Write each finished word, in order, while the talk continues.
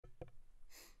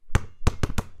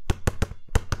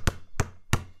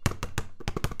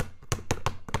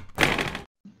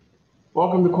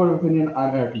Welcome to Court of Opinion.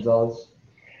 I'm Eric Gonzalez.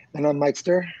 And I'm Mike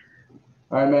Stir.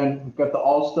 All right, man. We've got the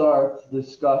All Star to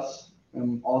discuss,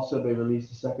 and also they released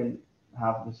the second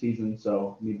half of the season,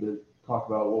 so we need to talk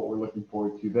about what we're looking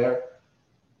forward to there.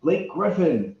 Blake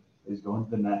Griffin is going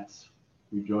to the Nets,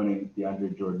 rejoining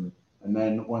DeAndre Jordan, and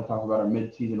then want to talk about our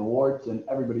mid-season awards and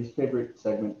everybody's favorite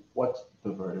segment, What's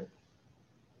the Verdict?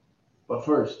 But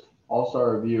first, All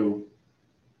Star review.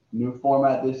 New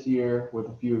format this year with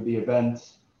a few of the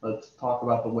events. Let's talk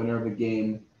about the winner of the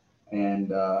game and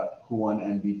who won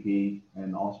MVP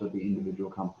and also the individual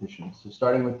competitions. So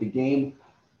starting with the game,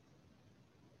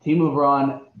 Team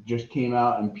LeBron just came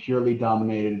out and purely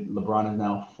dominated. LeBron is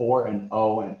now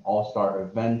 4-0 in All-Star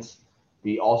events.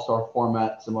 The All-Star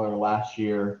format, similar to last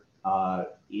year,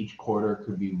 each quarter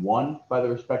could be won by the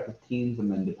respective teams,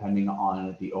 and then depending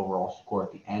on the overall score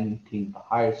at the end, team with the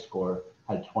highest score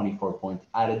had 24 points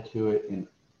added to it in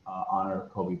honor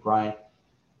of Kobe Bryant.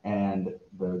 And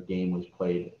the game was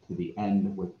played to the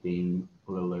end with Dame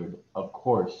Lillard, of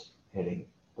course, hitting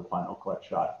the final clutch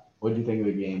shot. What did you think of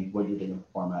the game? What did you think of the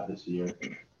format this year?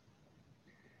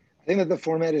 I think that the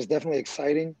format is definitely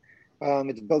exciting.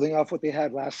 It's building off what they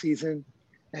had last season.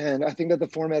 And I think that the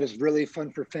format is really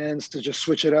fun for fans to just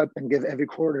switch it up and give every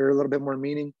quarter a little bit more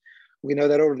meaning. We know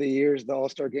that over the years, the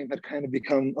All-Star game had kind of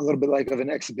become a little bit like of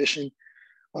an exhibition.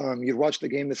 You'd watch the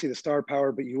game to see the star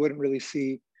power, but you wouldn't really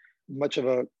see much of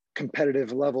a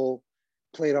competitive level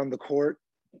played on the court.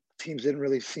 Teams didn't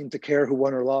really seem to care who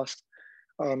won or lost.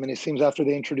 And it seems after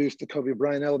they introduced the Kobe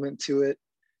Bryant element to it,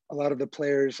 a lot of the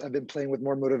players have been playing with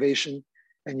more motivation,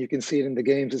 and you can see it in the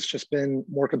games. It's just been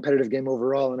more competitive game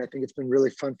overall, and I think it's been really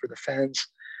fun for the fans.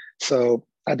 So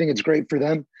I think it's great for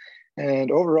them.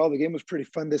 And overall, the game was pretty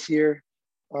fun this year.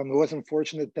 It was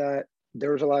unfortunate that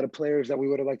there was a lot of players that we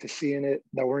would have liked to see in it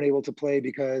that weren't able to play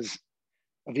because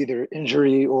of either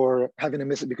injury or having to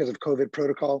miss it because of COVID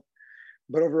protocol.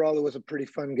 But overall, it was a pretty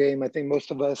fun game. I think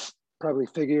most of us probably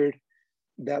figured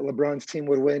that LeBron's team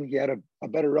would win. He had a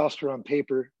better roster on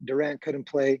paper. Durant couldn't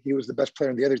play. He was the best player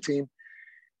on the other team.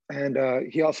 And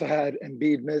he also had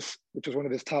Embiid miss, which was one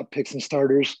of his top picks and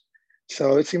starters.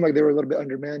 So it seemed like they were a little bit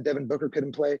undermanned. Devin Booker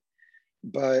couldn't play.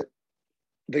 But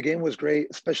the game was great,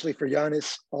 especially for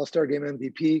Giannis, All-Star Game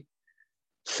MVP,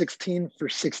 16 for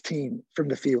 16 from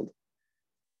the field.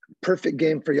 Perfect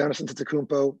game for Giannis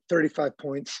Antetokounmpo, 35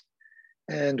 points.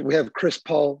 And we have Chris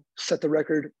Paul set the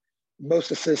record, most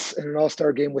assists in an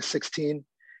All-Star game with 16,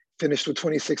 finished with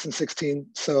 26 and 16.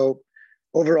 So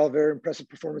overall, very impressive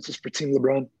performances for Team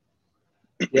LeBron.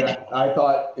 Yeah, I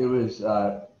thought it was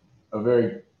a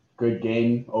very good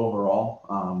game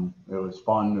overall. It was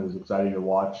fun. It was exciting to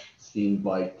watch. Seemed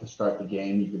like to start the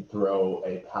game, you could throw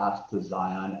a pass to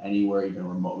Zion anywhere, even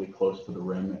remotely close to the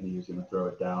rim, and he was going to throw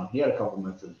it down. He had a couple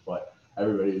misses, but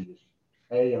everybody was just,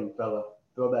 hey, young fella,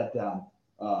 throw that down.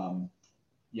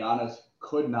 Giannis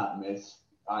could not miss.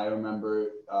 I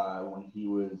remember when he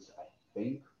was, I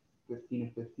think,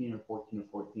 15 or 15 or 14 or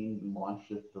 14,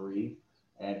 launched a three,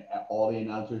 and all the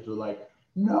announcers were like,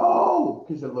 no,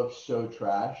 because it looked so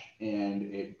trash, and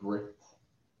it bricked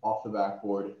off the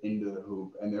backboard into the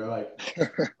hoop, and they're like,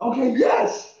 okay,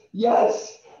 yes.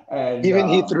 And even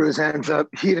he threw his hands up.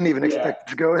 He didn't even expect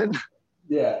it to go in.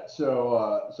 Yeah,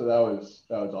 so that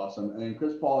was awesome. And then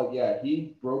Chris Paul,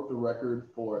 he broke the record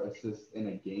for assists in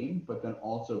a game, but then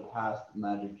also passed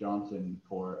Magic Johnson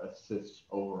for assists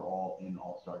overall in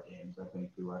All-Star games. I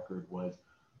think the record was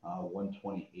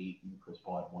 128, and Chris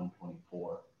Paul had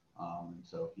 124. And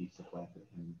so he supplanted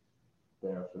him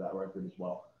there for that record as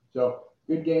well. So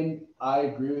good game. I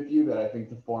agree with you that I think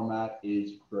the format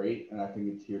is great, and I think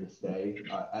it's here to stay,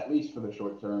 at least for the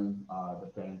short term.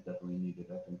 The fans definitely needed,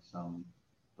 I think, some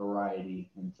variety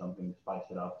and something to spice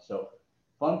it up. So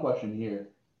fun question here.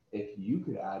 If you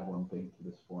could add one thing to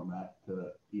this format to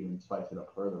even spice it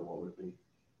up further, what would it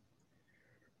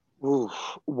be? Ooh,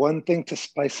 one thing to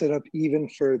spice it up even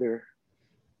further.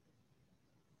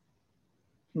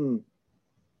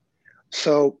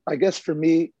 So I guess for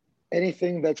me,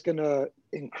 anything that's going to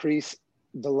increase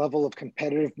the level of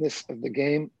competitiveness of the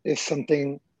game is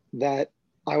something that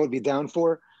I would be down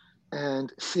for.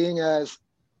 And seeing as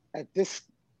at this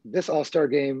All-Star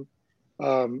game,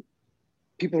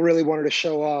 people really wanted to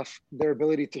show off their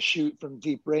ability to shoot from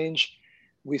deep range.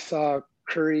 We saw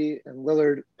Curry and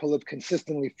Lillard pull up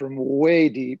consistently from way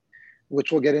deep,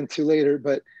 which we'll get into later,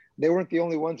 but they weren't the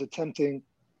only ones attempting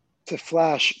to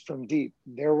flash from deep.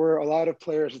 There were a lot of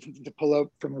players attempting to pull up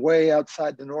from way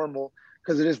outside the normal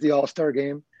because it is the All-Star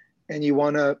game and you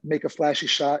want to make a flashy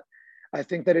shot. I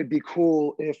think that it'd be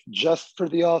cool if just for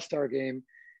the All-Star game,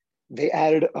 they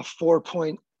added a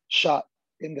 4-point shot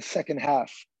in the second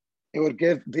half It would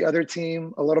give the other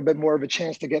team a little bit more of a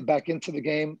chance to get back into the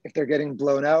game if they're getting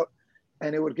blown out.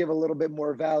 And it would give a little bit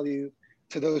more value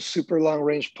to those super long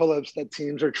range pull-ups that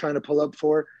teams are trying to pull up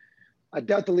for. I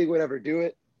doubt the league would ever do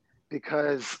it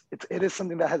because it is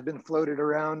something that has been floated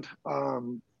around,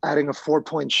 adding a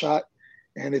 4-point shot,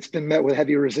 and it's been met with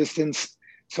heavy resistance.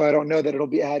 So I don't know that it'll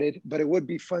be added, but it would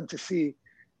be fun to see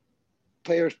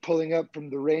players pulling up from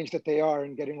the range that they are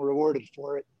and getting rewarded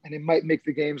for it. And it might make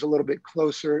the games a little bit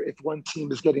closer if one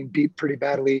team is getting beat pretty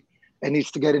badly and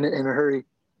needs to get in a hurry.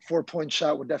 4-point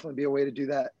shot would definitely be a way to do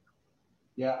that.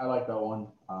 Yeah, I like that one.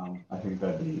 I think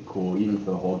that'd be cool, even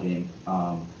for the whole game.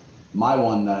 My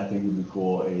one that I think would be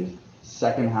cool is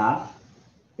second half.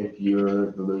 If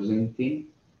you're the losing team,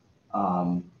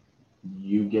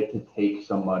 you get to take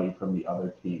somebody from the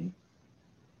other team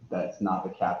that's not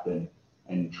the captain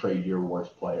and trade your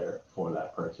worst player for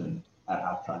that person at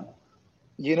halftime.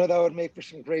 You know, that would make for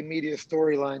some great media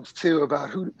storylines too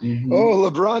about who. Mm-hmm. Oh,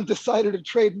 LeBron decided to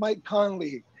trade Mike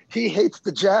Conley. He hates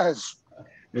the Jazz.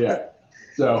 Yeah,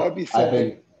 so That'd be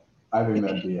something. I think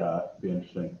that'd be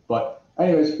interesting. But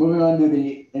anyways, moving on to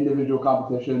the individual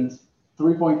competitions.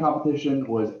 3-point competition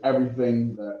was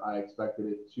everything that I expected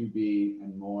it to be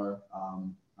and more.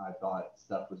 I thought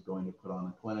Steph was going to put on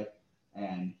a clinic,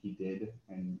 and he did.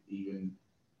 And even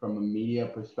from a media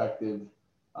perspective,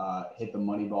 hit the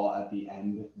money ball at the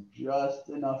end just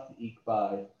enough to eke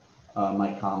by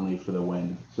Mike Conley for the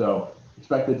win. So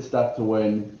expected Steph to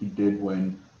win. He did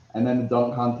win. And then the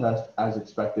dunk contest, as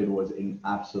expected, was an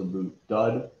absolute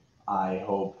dud. I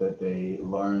hope that they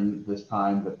learn this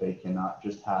time that they cannot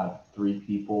just have 3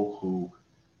 people who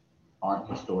aren't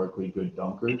historically good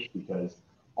dunkers, because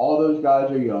all those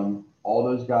guys are young. All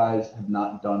those guys have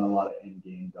not done a lot of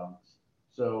in-game dunks.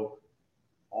 So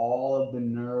all of the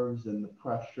nerves and the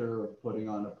pressure of putting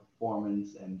on a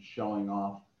performance and showing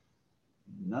off,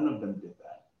 none of them did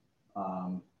that.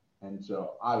 And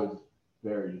so I was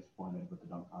very disappointed with the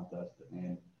dunk contest.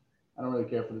 And I don't really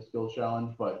care for the skills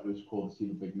challenge, but it was cool to see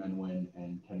the big men win,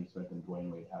 and Kenny Smith and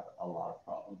Dwayne Wade have a lot of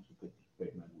problems with the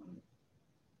big men winning.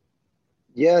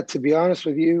 Yeah, to be honest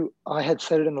with you, I had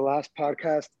said it in the last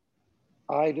podcast.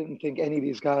 I didn't think any of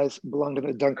these guys belonged in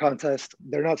a dunk contest.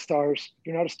 They're not stars. If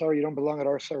you're not a star, you don't belong at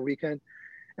All-Star Weekend.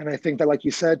 And I think that, like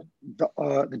you said,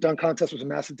 the dunk contest was a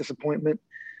massive disappointment.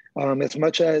 As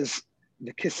much as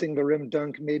the kissing the rim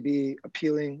dunk may be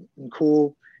appealing and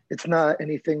cool, it's not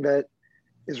anything that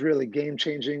is really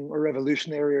game-changing or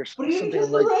revolutionary or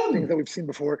something like things that we've seen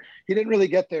before. He didn't really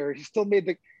get there. He still made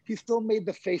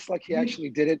the face like he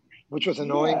actually did it, which was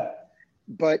annoying. Yeah.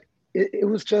 But it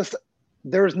was just,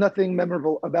 there was nothing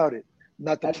memorable about it.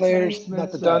 Not the players,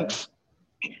 not the dunks.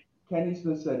 Kenny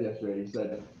Smith said yesterday, he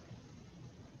said,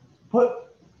 put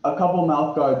a couple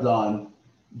mouth guards on,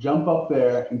 jump up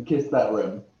there and kiss that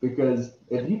rim. Because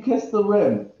if you kiss the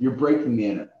rim, you're breaking the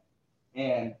internet.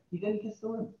 And he didn't kiss the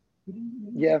rim.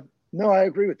 Yeah, no, I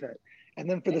agree with that. And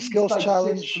then for the skills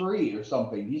challenge, 6'3" or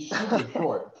something. He's super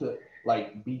short to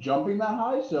be jumping that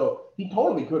high. So he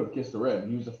totally could have kissed the rim.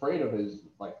 He was afraid of his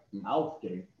mouth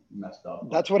getting messed up.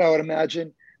 That's what I would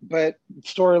imagine. But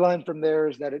storyline from there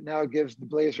is that it now gives the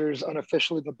Blazers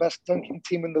unofficially the best dunking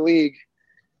team in the league.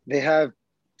 They have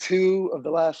 2 of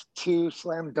the last 2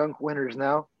 slam dunk winners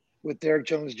now, with Derrick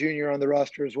Jones Jr. on the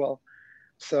roster as well.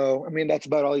 So, I mean, that's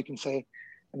about all you can say.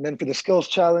 And then for the skills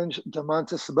challenge,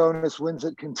 Domantas Sabonis wins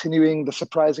it, continuing the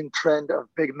surprising trend of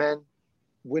big men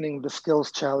winning the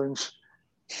skills challenge.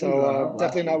 So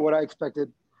definitely not what I expected.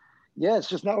 Yeah, it's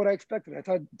just not what I expected. I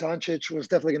thought Doncic was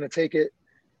definitely going to take it.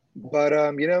 But,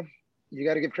 you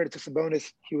got to give credit to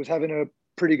Sabonis. He was having a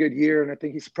pretty good year, and I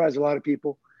think he surprised a lot of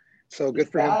people. So good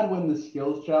for him. It's bad when the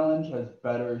skills challenge has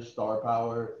better star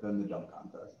power than the dunk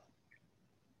contest.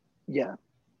 Yeah,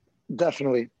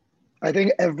 definitely. I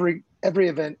think every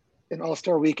event in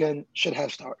All-Star Weekend should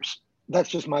have stars. That's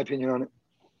just my opinion on it.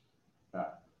 Yeah.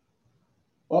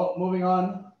 Well, moving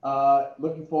on.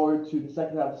 Looking forward to the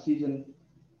second half of the season.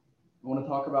 I want to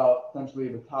talk about potentially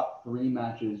the top 3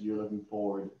 matches you're looking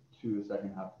forward to the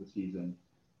second half of the season.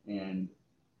 And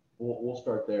we'll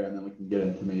start there, and then we can get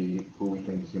into maybe who we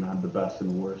think is going to have the best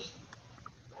and worst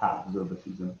halves of the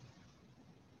season.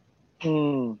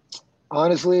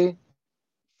 Honestly,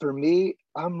 for me,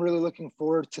 I'm really looking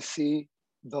forward to see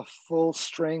the full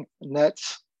strength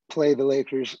Nets play the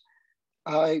Lakers.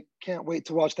 I can't wait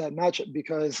to watch that matchup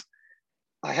because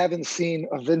I haven't seen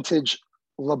a vintage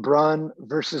LeBron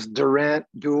versus Durant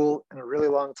duel in a really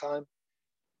long time.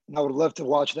 And I would love to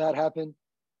watch that happen.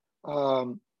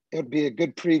 It would be a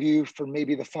good preview for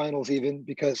maybe the finals even,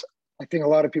 because I think a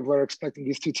lot of people are expecting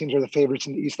these 2 teams are the favorites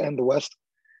in the East and the West.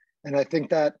 And I think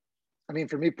that I mean,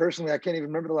 for me personally, I can't even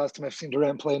remember the last time I've seen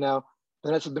Durant play now.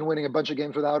 The Nets have been winning a bunch of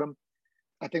games without him.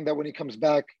 I think that when he comes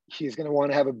back, he's going to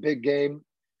want to have a big game,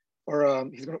 or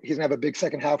he's gonna have a big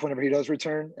second half whenever he does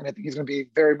return, and I think he's going to be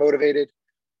very motivated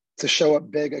to show up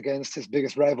big against his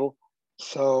biggest rival.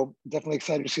 So definitely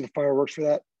excited to see the fireworks for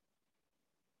that.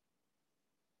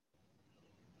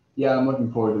 Yeah, I'm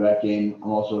looking forward to that game.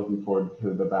 I'm also looking forward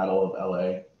to the Battle of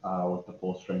LA with the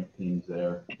full strength teams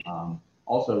there.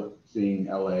 Also seeing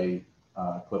LA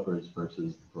Clippers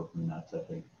versus the Brooklyn Nets, I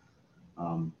think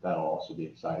that'll also be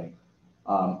exciting.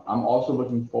 I'm also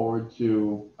looking forward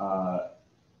to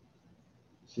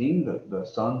seeing the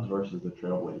Suns versus the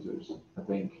Trailblazers. I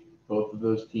think both of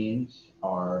those teams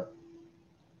are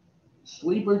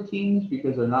sleeper teams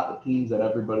because they're not the teams that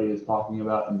everybody is talking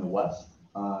about in the West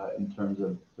in terms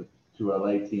of the two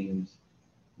LA teams,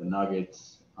 the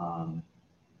Nuggets,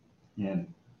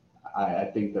 and I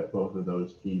think that both of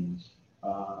those teams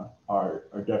are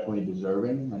definitely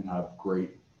deserving and have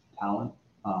great talent.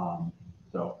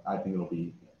 So I think it'll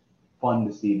be fun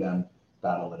to see them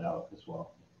battle it out as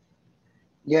well.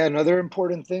 Yeah, another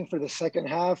important thing for the second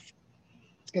half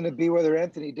is going to be whether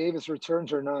Anthony Davis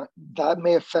returns or not. That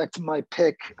may affect my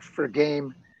pick for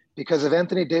game because if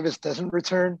Anthony Davis doesn't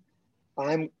return,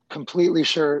 I'm completely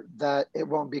sure that it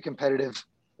won't be competitive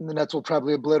and the Nets will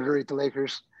probably obliterate the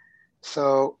Lakers.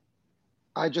 So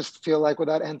I just feel like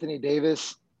without Anthony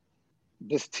Davis,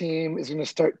 this team is going to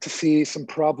start to see some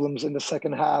problems in the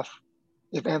second half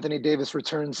if Anthony Davis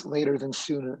returns later than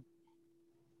sooner.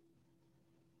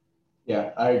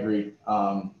 Yeah, I agree.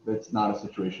 It's not a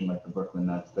situation like the Brooklyn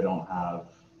Nets. They don't have,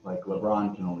 like,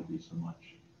 LeBron can only do so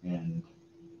much. And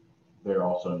they're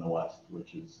also in the West,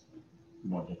 which is a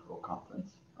more difficult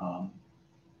conference.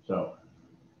 So,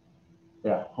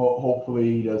 yeah,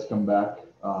 hopefully he does come back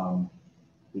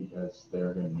because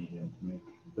they're going to need him to make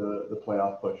the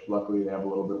playoff push. Luckily, they have a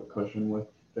little bit of cushion with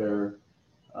their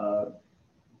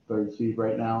third seed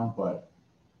right now, but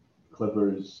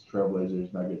Clippers,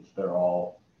 Trailblazers, Nuggets, they're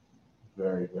all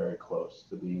very, very close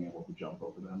to being able to jump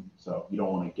over them. So you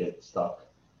don't want to get stuck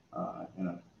in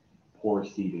a poor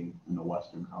seeding in the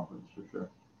Western Conference for sure.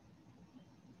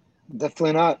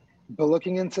 Definitely not. But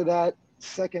looking into that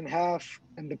second half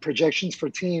and the projections for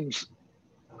teams,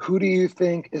 who do you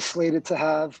think is slated to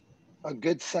have a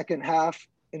good second half,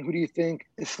 and who do you think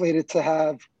is slated to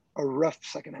have a rough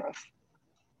second half?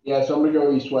 Yeah, so I'm going to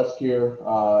go East-West here.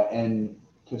 And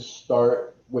to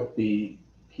start with the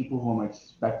people who I'm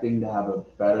expecting to have a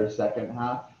better second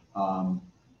half, I'm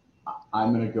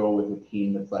going to go with a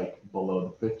team that's like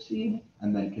below the fifth seed.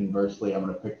 And then conversely, I'm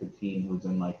going to pick the team who's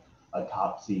in like a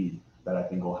top seed that I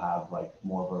think will have like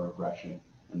more of a regression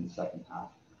in the second half.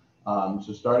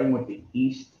 So starting with the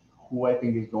East, who I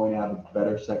think is going to have a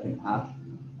better second half.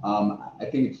 I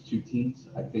think it's two teams.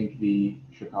 I think the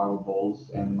Chicago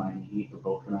Bulls and Miami Heat are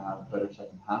both going to have better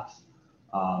second halves.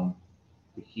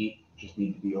 The Heat just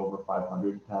need to be over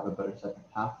 500 to have a better second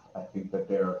half. I think that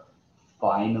they're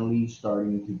finally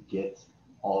starting to get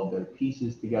all of their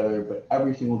pieces together, but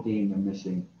every single game they're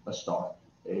missing a star.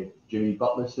 If Jimmy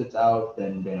Butler sits out,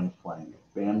 then Bam's playing.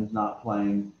 If Bam's not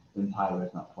playing, then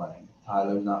Tyler's not playing. If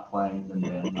Tyler's not playing, then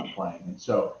Bam's not playing. And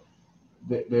so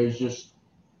there's just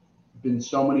been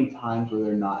so many times where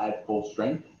they're not at full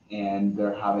strength and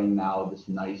they're having now this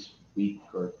nice week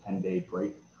or 10-day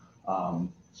break.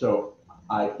 So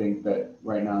I think that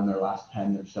right now in their last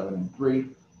 10, they're 7-3.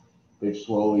 They've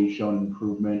slowly shown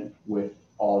improvement with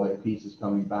all their pieces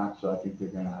coming back. So I think they're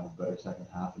going to have a better second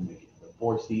half and make it to the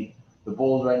 4th seed. The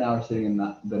Bulls right now are sitting in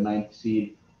the 9th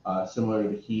seed. Similar to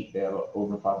the Heat, they have an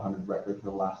over 500 record for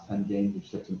the last 10 games.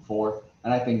 They're 6-4.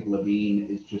 And I think LaVine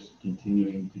is just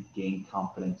continuing to gain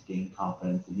confidence,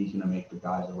 and he's going to make the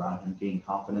guys around him gain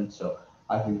confidence. So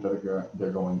I think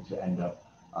they're going to end up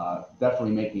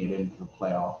definitely making it into the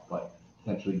playoff, but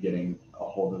potentially getting a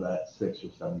hold of that 6th or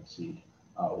 7th seed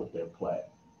with their play.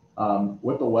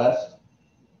 With the West,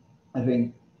 I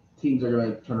think teams are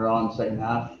going to turn it on in the second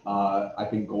half. I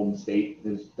think Golden State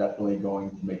is definitely going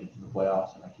to make it to the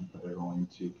playoffs, and I think that they're going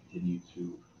to continue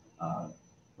to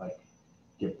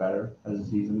get better as the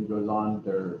season goes on.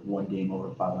 They're one game over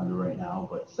 500 right now,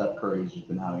 but Steph Curry has just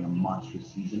been having a monstrous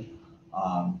season.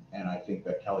 And I think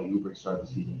that Kelly Oubre started the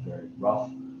season very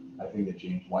rough. I think that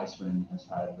James Wiseman has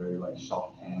had very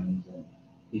soft hands, and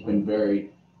he's been very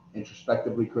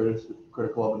introspectively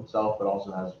critical of himself, but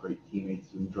also has great teammates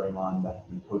in Draymond that have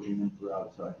been coaching him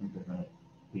throughout. So I think they're going to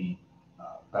be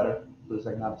better for the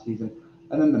second half of the season.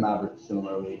 And then the Mavericks,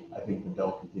 similarly, I think that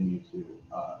they'll continue to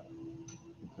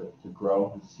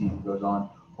grow as the season goes on.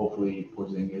 Hopefully,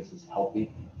 Porzingis is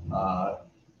healthy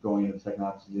going into the second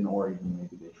half of the season, or even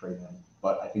maybe they trade him.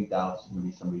 But I think Dallas is going to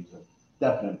be somebody who's a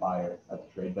definite buyer at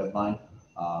the trade deadline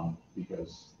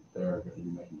because they're going to be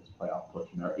making this playoff push,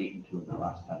 and they're 8-2 in their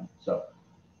last 10. So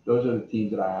those are the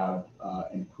teams that I have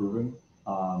improving.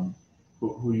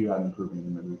 Who do you have improving?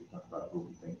 And maybe we can talk about who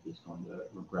we think is going to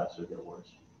regress or get worse.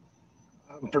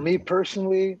 For me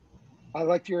personally, I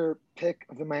liked your pick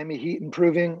of the Miami Heat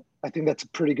improving. I think that's a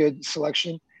pretty good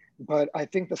selection. But I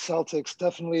think the Celtics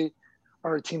definitely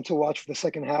are a team to watch for the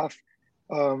second half.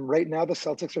 Right now, the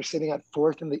Celtics are sitting at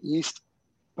fourth in the East,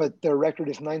 but their record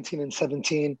is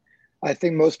 19-17. I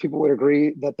think most people would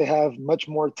agree that they have much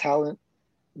more talent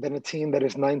than a team that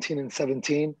is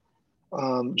 19-17.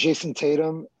 Jason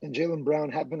Tatum and Jaylen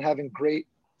Brown have been having great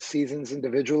seasons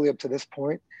individually up to this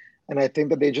point. And I think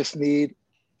that they just need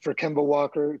for Kemba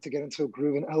Walker to get into a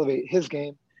groove and elevate his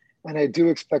game. And I do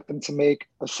expect them to make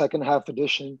a second half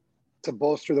addition to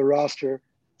bolster the roster.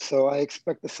 So I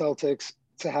expect the Celtics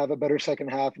to have a better second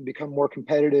half and become more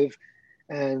competitive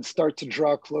and start to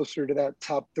draw closer to that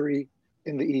top three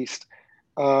in the East.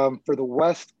 For the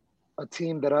West, a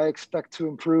team that I expect to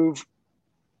improve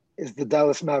is the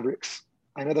Dallas Mavericks.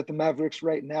 I know that the Mavericks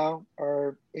right now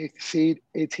are 8th seed,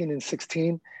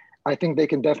 18-16. I think they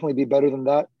can definitely be better than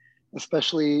that,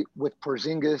 especially with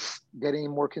Porzingis getting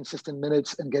more consistent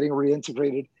minutes and getting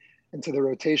reintegrated into the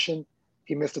rotation.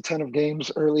 He missed a ton of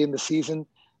games early in the season.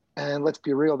 And let's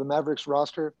be real, the Mavericks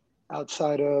roster,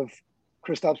 outside of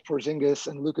Kristaps Porzingis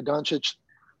and Luka Doncic,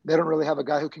 they don't really have a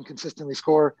guy who can consistently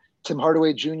score. Tim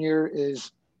Hardaway Jr.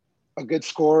 is a good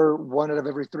scorer 1 out of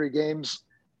every 3 games.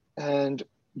 And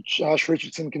Josh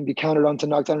Richardson can be counted on to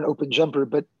knock down an open jumper,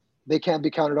 but they can't be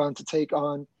counted on to take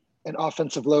on an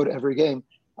offensive load every game.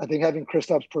 I think having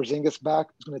Kristaps Porzingis back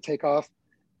is going to take off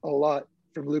a lot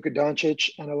from Luka Doncic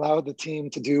and allow the team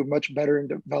to do much better and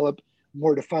develop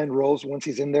more defined roles once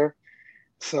he's in there.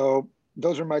 So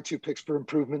those are my 2 picks for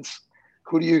improvements.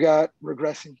 Who do you got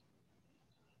regressing?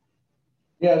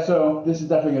 Yeah, so this is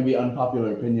definitely going to be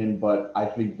unpopular opinion, but I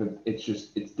think that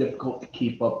it's difficult to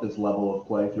keep up this level of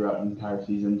play throughout an entire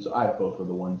season. So I have both of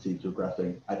the 1 seeds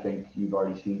regressing. I think you've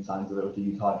already seen signs of it with the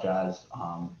Utah Jazz.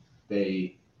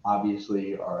 They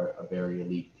obviously are a very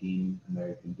elite team, and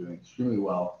they've been doing extremely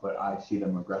well, but I see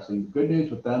them regressing. Good news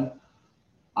with them,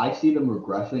 I see them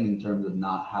regressing in terms of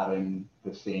not having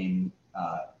the same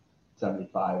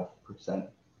 75%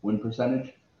 win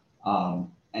percentage.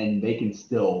 And they can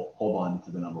still hold on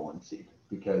to the number 1 seed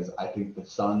because I think the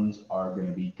Suns are going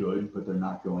to be good, but they're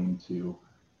not going to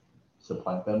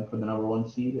supplant them for the number 1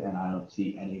 seed. And I don't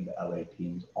see any of the LA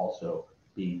teams also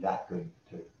being that good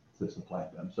to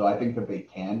supplant them. So I think that they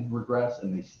can regress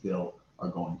and they still are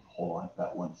going to hold on to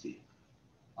that 1 seed.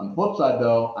 On the flip side,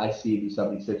 though, I see the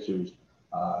 76ers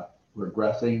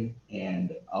regressing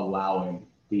and allowing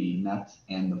the Nets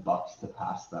and the Bucks to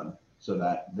pass them so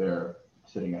that they're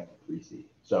sitting at the 3 seed.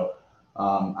 So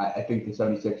I think the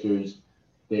 76ers,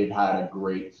 they've had a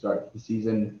great start to the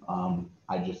season.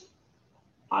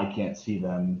 I can't see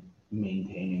them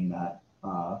maintaining that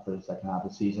for the second half of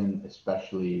the season,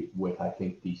 especially with, I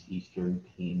think, these Eastern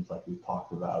teams, like we've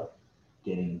talked about,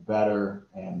 getting better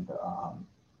and,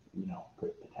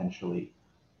 potentially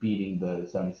beating the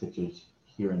 76ers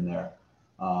here and there.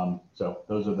 So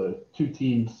those are the 2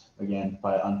 teams, again,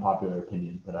 by unpopular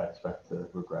opinion, that I expect to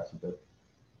regress a bit.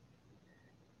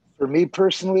 For me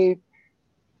personally,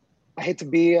 I hate to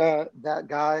be that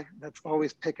guy that's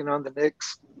always picking on the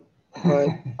Knicks, but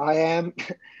I am.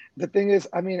 The thing is,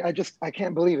 I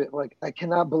can't believe it. Like, I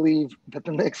cannot believe that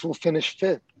the Knicks will finish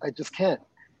 5th. I just can't.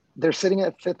 They're sitting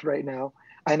at 5th right now.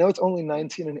 I know it's only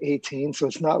 19-18, so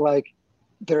it's not like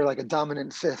they're like a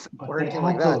dominant 5th or anything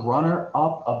like that. They have the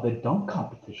runner-up of the dunk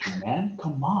competition, man.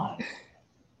 Come on.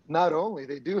 Not only,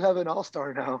 they do have an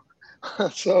all-star now.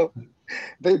 So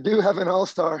they do have an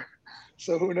all-star.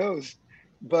 So who knows?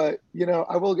 But,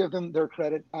 I will give them their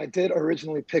credit. I did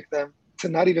originally pick them to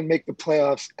not even make the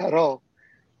playoffs at all.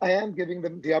 I am giving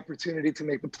them the opportunity to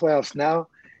make the playoffs now,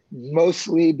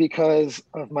 mostly because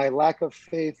of my lack of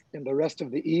faith in the rest of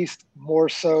the East, more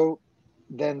so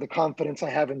than the confidence I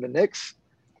have in the Knicks.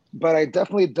 But I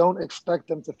definitely don't expect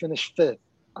them to finish 5th.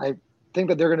 I think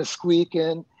that they're going to squeak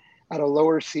in at a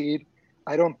lower seed.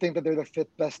 I don't think that they're the 5th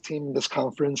best team in this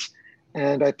conference.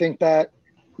 And I think that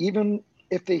even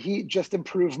if the Heat just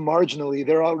improve marginally,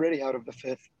 they're already out of the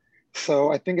 5th.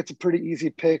 So I think it's a pretty easy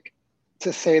pick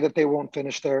to say that they won't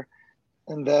finish there.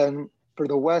 And then for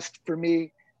the West, for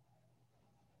me,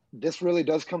 this really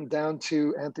does come down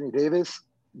to Anthony Davis.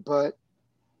 But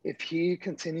if he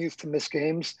continues to miss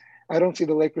games, I don't see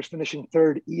the Lakers finishing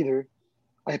 3rd either.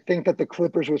 I think that the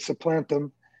Clippers would supplant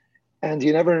them. And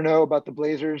you never know about the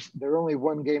Blazers. They're only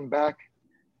one game back.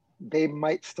 They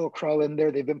might still crawl in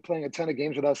there. They've been playing a ton of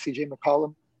games without CJ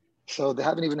McCollum. So they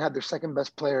haven't even had their second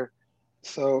best player.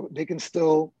 So they can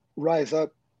still rise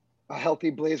up. A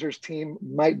healthy Blazers team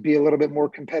might be a little bit more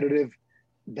competitive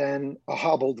than a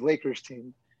hobbled Lakers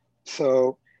team.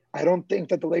 So I don't think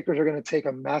that the Lakers are going to take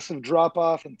a massive drop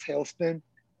off and tailspin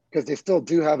because they still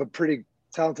do have a pretty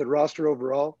talented roster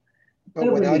overall. But And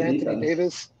a pretty without good Anthony defense.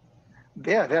 Davis,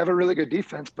 yeah, they have a really good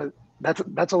defense, but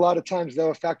that's a lot of times though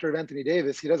a factor of Anthony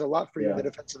Davis. He does a lot for you in Yeah. the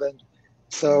defensive end.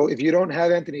 So if you don't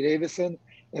have Anthony Davis in,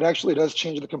 it actually does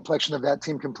change the complexion of that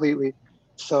team completely.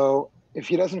 So if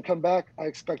he doesn't come back, I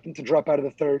expect him to drop out of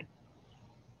the third.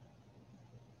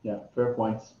 Yeah, fair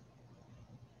points.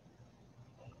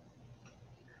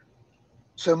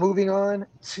 So moving on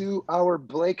to our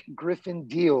Blake Griffin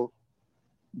deal.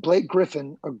 Blake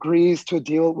Griffin agrees to a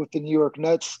deal with the New York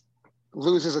Nets,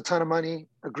 loses a ton of money,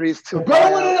 agrees to a Go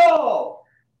win buyout. it all.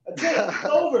 That's it. It's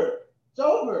over. It's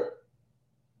over.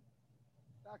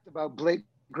 Fact about Blake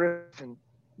Griffin.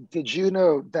 Did you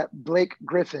know that Blake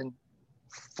Griffin,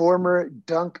 former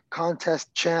dunk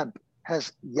contest champ,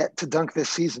 has yet to dunk this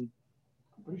season?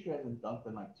 I'm pretty sure I haven't dunked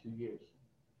in like 2 years.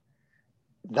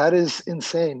 That is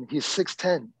insane. He's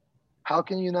 6'10". How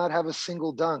can you not have a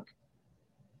single dunk?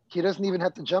 He doesn't even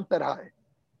have to jump that high.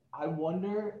 I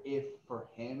wonder if for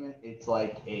him it's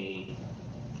like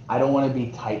I don't want to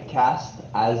be typecast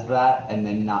as that and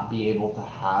then not be able to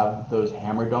have those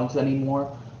hammer dunks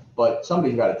anymore. But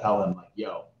somebody's got to tell him like,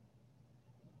 yo,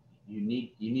 you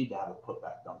need to have a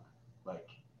putback dunk. Like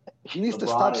He needs to LeBron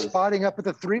stop is spotting up at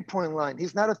the three-point line.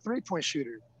 He's not a three-point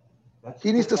shooter. that's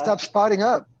He needs to stop that's spotting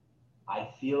up. I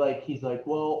feel like he's like,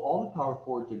 well, all the power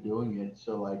forwards are doing it,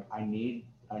 so like I need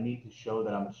to show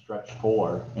that I'm a stretch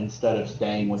four instead of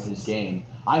staying with his game.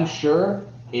 I'm sure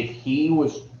if he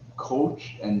was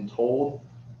coached and told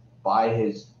by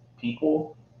his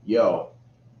people, yo,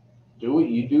 do what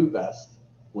you do best,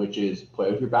 which is play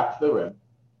with your back to the rim,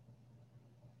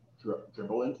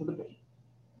 dribble into the paint,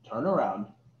 turn around,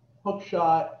 hook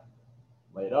shot,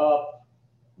 lay it up,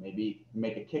 maybe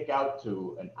make a kick out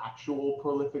to an actual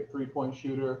prolific three-point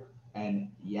shooter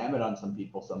and yam it on some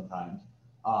people sometimes.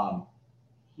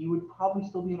 He would probably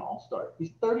still be an all-star. He's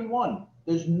 31.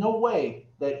 There's no way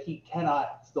that he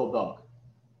cannot still dunk.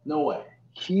 No way.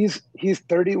 He's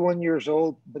 31 years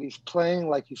old, but he's playing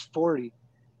like he's 40.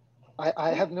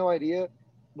 I have no idea.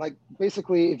 Like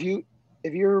basically,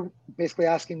 if you're basically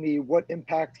asking me what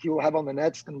impact he will have on the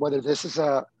Nets and whether this is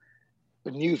a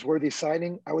newsworthy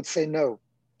signing, I would say no.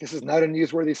 This is not a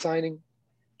newsworthy signing.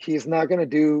 He is not going to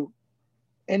do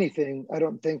anything, I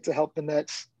don't think, to help the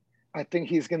Nets. I think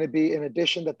he's going to be an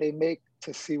addition that they make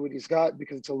to see what he's got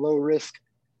because it's a low risk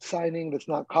signing that's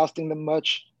not costing them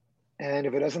much. And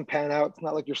if it doesn't pan out, it's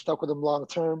not like you're stuck with him long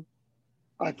term.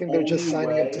 I think they're just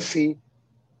signing him to see.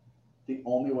 The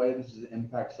only way this is an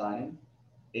impact signing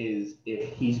is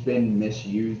if he's been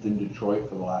misused in Detroit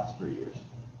for the last 3 years.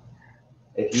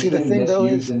 If he's See, the been thing though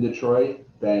misused is, in Detroit,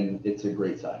 then it's a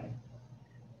great signing.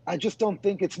 I just don't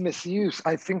think it's misuse.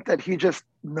 I think that he just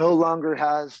no longer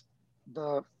has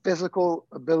the physical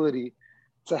ability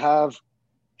to have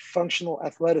functional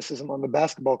athleticism on the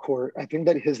basketball court. I think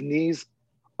that his knees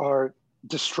are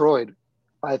destroyed.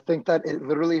 I think that it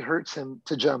literally hurts him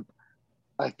to jump.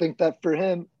 I think that for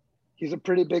him, he's a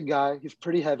pretty big guy. He's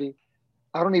pretty heavy.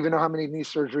 I don't even know how many knee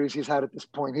surgeries he's had at this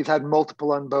point. He's had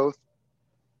multiple on both.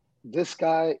 This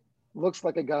guy looks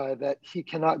like a guy that he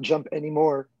cannot jump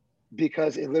anymore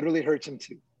because it literally hurts him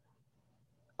to.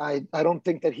 I don't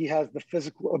think that he has the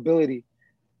physical ability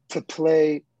to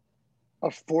play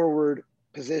a forward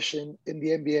position in the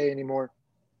NBA anymore.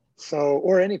 So,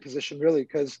 or any position really,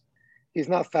 because he's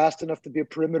not fast enough to be a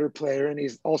perimeter player, and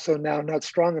he's also now not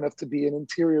strong enough to be an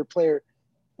interior player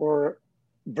or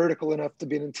vertical enough to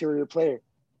be an interior player.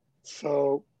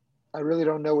 So, I really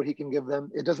don't know what he can give them.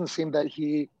 It doesn't seem that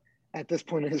he, at this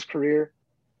point in his career,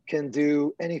 can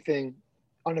do anything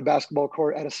on a basketball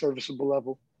court at a serviceable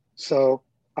level. So,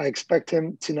 I expect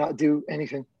him to not do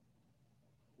anything.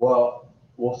 Well,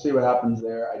 we'll see what happens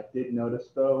there. I did notice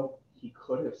though he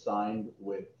could have signed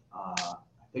with. I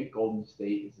think Golden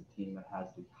State is the team that has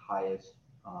the highest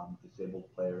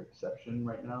disabled player exception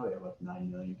right now. They have like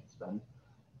 9 million to spend,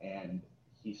 and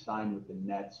he signed with the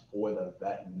Nets for the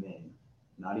vet min,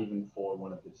 not even for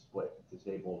one of the split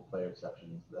disabled player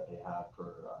exceptions that they have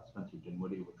for Spencer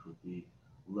Dinwiddie, which would be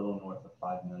a little north of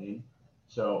 5 million.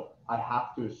 So I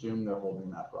have to assume they're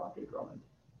holding that for Andre Drummond.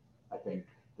 I think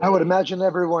I would they imagine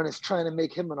everyone is trying to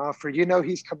make him an offer. You know,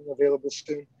 he's coming available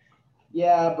soon.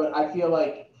 Yeah, but I feel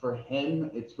like for him,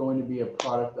 it's going to be a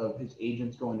product of his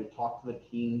agents going to talk to the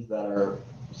teams that are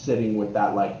sitting with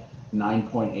that like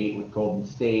 9.8 with Golden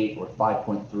State or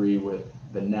 5.3 with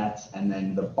the Nets, and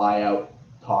then the buyout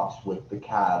talks with the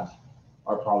Cavs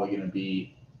are probably going to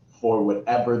be for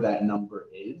whatever that number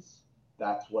is.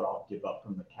 That's what I'll give up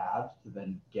from the Cavs to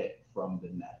then get from the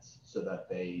Nets, so that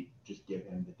they just give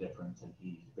him the difference, and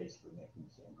he's basically making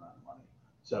the same amount of money.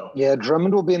 So Yeah,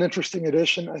 Drummond will be an interesting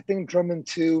addition. I think Drummond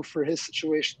too, for his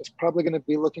situation, is probably going to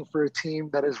be looking for a team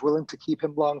that is willing to keep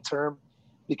him long term,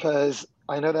 because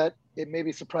I know that it may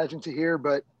be surprising to hear,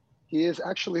 but he is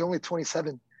actually only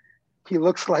 27. He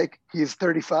looks like he's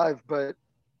 35, but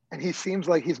and he seems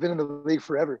like he's been in the league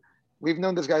forever. We've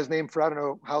known this guy's name for I don't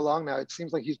know how long now. It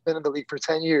seems like he's been in the league for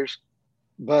 10 years,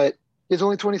 but he's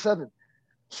only 27.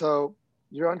 So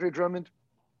you're Andre Drummond.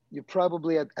 You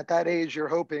probably at that age, you're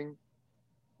hoping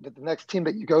that the next team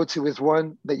that you go to is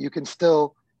one that you can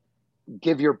still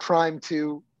give your prime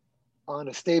to on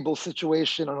a stable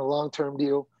situation on a long-term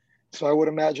deal. So I would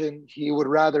imagine he would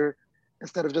rather,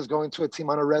 instead of just going to a team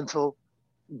on a rental,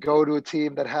 go to a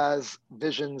team that has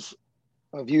visions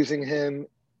of using him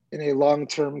in a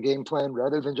long-term game plan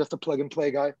rather than just a plug-and-play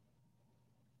guy.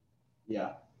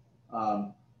 yeah.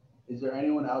 Um, is there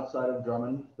anyone outside of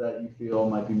Drummond that you feel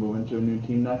might be moving to a new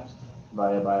team next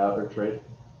via buyout or trade?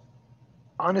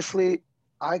 Honestly,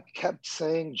 I kept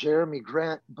saying Jeremy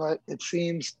Grant, but it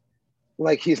seems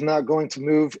like he's not going to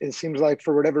move. It seems like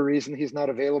for whatever reason he's not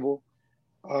available,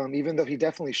 even though he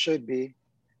definitely should be.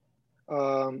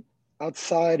 Um,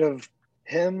 Outside of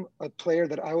him, a player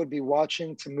that I would be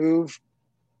watching to move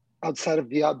outside of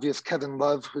the obvious Kevin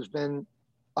Love, who's been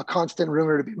a constant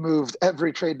rumor to be moved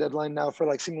every trade deadline now for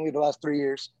like seemingly the last 3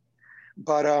 years.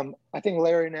 But I think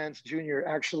Larry Nance Jr.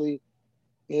 actually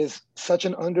is such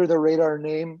an under the radar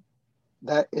name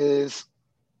that is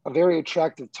a very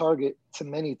attractive target to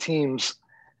many teams.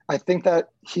 I think that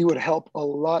he would help a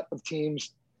lot of teams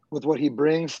with what he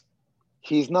brings.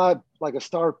 He's not like a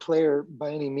star player by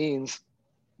any means,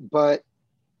 but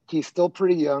he's still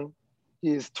pretty young.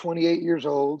 He's 28 years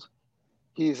old.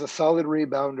 He's a solid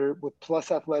rebounder with plus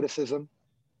athleticism.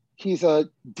 He's a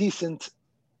decent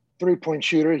 3-point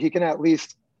shooter. He can at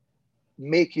least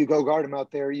make you go guard him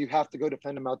out there. You have to go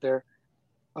defend him out there.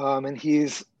 And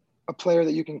he's a player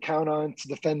that you can count on to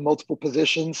defend multiple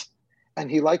positions. And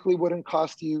he likely wouldn't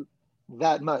cost you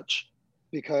that much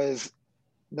because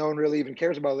no one really even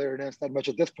cares about Larry Nance that much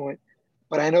at this point.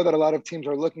 But I know that a lot of teams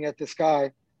are looking at this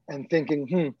guy and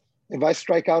thinking, if I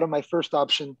strike out on my first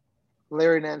option,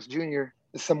 Larry Nance Jr.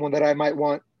 is someone that I might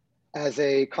want as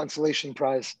a consolation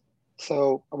prize.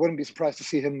 So I wouldn't be surprised to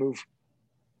see him move.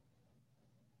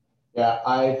 Yeah,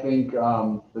 I think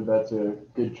that that's a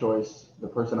good choice. The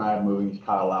person I have moving is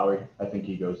Kyle Lowry. I think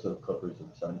he goes to the Clippers or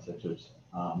the 76ers.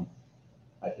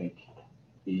 I think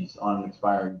he's on an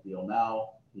expiring deal now.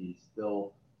 He's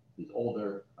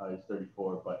older. He's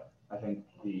 34, but I think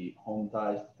the home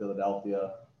ties to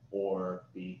Philadelphia or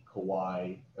the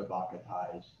Kawhi Ibaka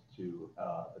ties to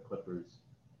the Clippers,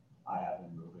 I have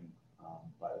him moving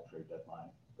by the trade deadline.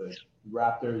 The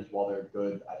Raptors, while they're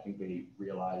good, I think they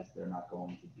realize they're not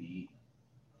going to be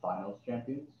finals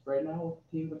champions right now with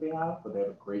the team that they have, but they have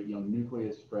a great young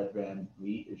nucleus. Fred Van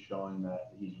Vliet is showing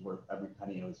that he's worth every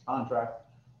penny of his contract.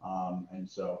 And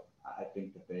so I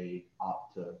think that they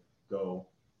opt to go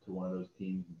to one of those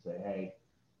teams and say, hey,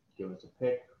 give us a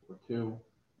pick or two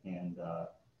and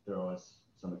throw us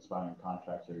some expiring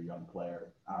contracts or a young player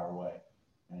our way.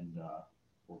 And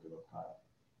we'll give up Kyle.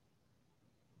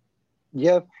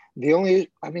 Yeah,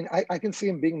 I can see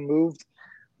him being moved,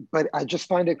 but I just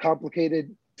find it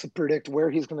complicated to predict where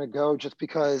he's going to go just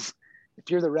because if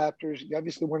you're the Raptors, you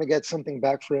obviously want to get something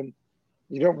back for him.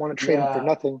 You don't want to trade him for Yeah,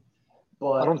 nothing.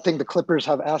 I don't but think the Clippers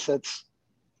have assets.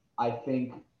 I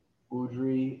think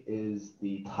Udry is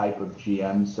the type of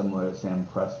GM similar to Sam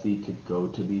Presti to go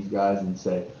to these guys and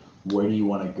say, where do you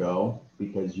want to go?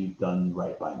 Because you've done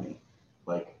right by me.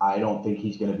 Like, I don't think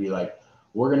he's going to be like,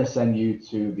 we're going to send you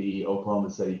to the Oklahoma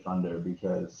City Thunder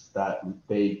because that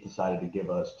they decided to give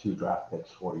us 2 draft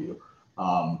picks for you.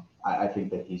 I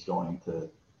think that he's going to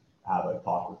have a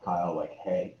talk with Kyle, like,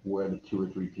 hey, where are the 2 or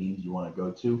 3 teams you want to go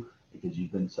to? Because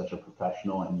you've been such a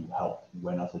professional and you helped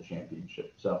win us a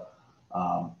championship. So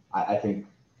I think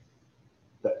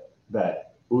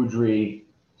that Udry,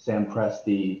 Sam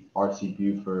Presti, RC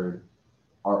Buford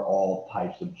are all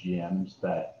types of GMs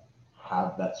that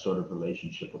have that sort of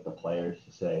relationship with the players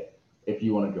to say, if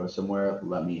you want to go somewhere,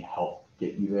 let me help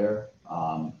get you there.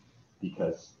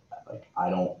 Because like I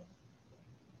don't,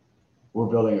 we're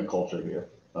building a culture here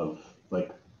of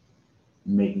like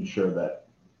making sure that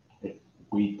if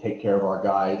we take care of our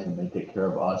guys and they take care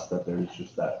of us, that there's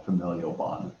just that familial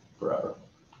bond forever.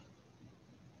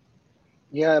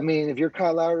 Yeah, I mean, if you're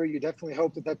Kyle Lowry, you definitely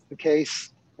hope that that's the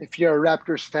case. If you're a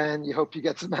Raptors fan, you hope you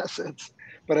get some assets.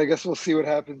 But I guess we'll see what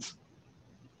happens.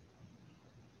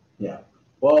 Yeah.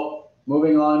 Well,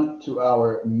 moving on to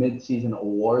our mid-season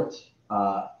awards.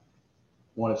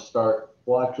 Want to start?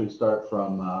 We'll actually start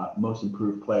from most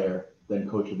improved player, then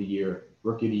coach of the year,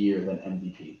 rookie of the year, then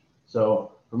MVP.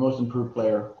 So for most improved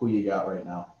player, who you got right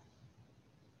now?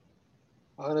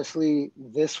 Honestly,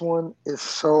 this one is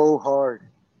so hard.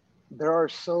 There are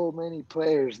so many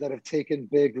players that have taken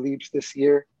big leaps this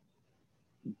year.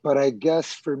 But I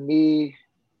guess for me,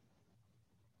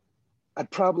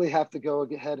 I'd probably have to go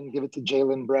ahead and give it to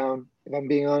Jaylen Brown, if I'm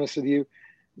being honest with you.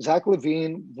 Zach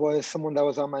LaVine was someone that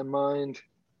was on my mind.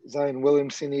 Zion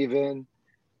Williamson, even.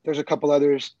 There's a couple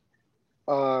others.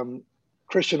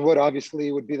 Christian Wood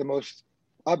obviously would be the most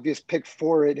obvious pick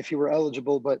for it if he were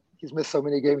eligible, but he's missed so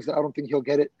many games that I don't think he'll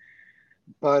get it.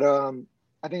 But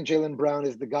I think Jaylen Brown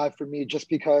is the guy for me just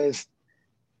because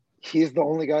he's the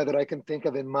only guy that I can think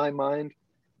of in my mind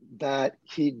that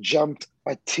he jumped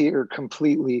a tier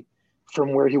completely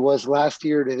from where he was last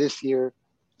year to this year,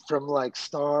 from like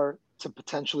star to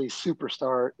potentially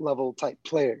superstar level type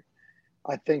player.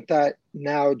 I think that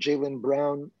now Jaylen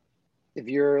Brown, if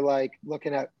you're like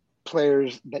looking at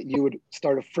players that you would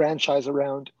start a franchise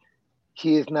around,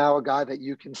 he is now a guy that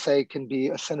you can say can be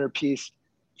a centerpiece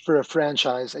for a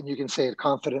franchise, and you can say it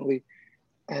confidently.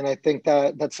 And I think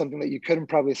that that's something that you couldn't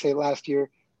probably say last year.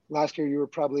 Last year, you were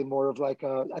probably more of like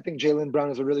I think Jaylen Brown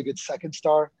is a really good second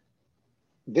star.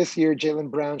 This year,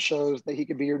 Jaylen Brown shows that he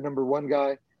could be your number one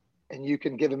guy, and you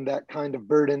can give him that kind of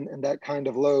burden and that kind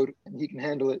of load, and he can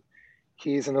handle it.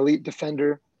 He's an elite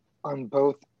defender on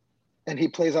both, and he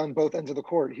plays on both ends of the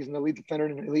court. He's an elite defender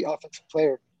and an elite offensive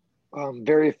player.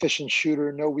 Very efficient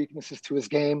shooter, no weaknesses to his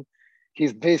game.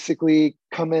 He's basically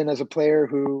come in as a player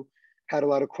who had a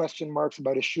lot of question marks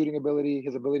about his shooting ability,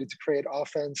 his ability to create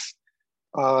offense,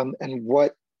 and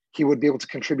what he would be able to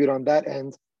contribute on that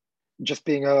end. Just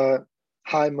being a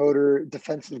high motor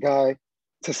defensive guy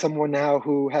to someone now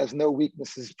who has no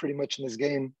weaknesses pretty much in his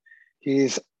game.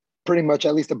 He's pretty much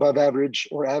at least above average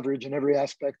or average in every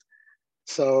aspect.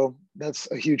 So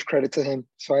that's a huge credit to him.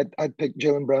 So I'd pick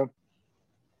Jaylen Brown.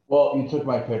 Well, you took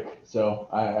my pick, so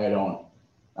I don't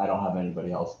have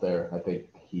anybody else there. I think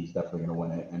he's definitely going to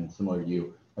win it. And similar to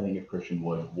you, I think if Christian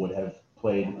would have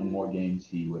played in more games,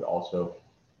 he would also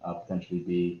potentially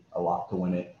be a lock to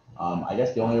win it. I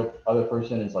guess the only other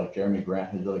person is like Jeremy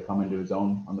Grant has really come into his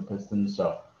own on the Pistons,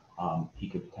 so he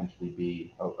could potentially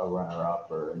be a runner-up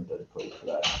or in third place for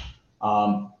that.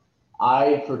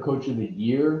 For Coach of the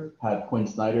Year, have Quinn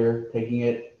Snyder taking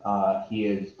it. He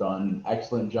has done an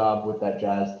excellent job with that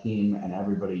Jazz team, and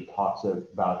everybody talks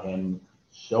about him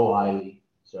so highly.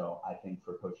 So I think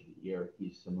for Coach of the Year,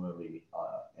 he's similarly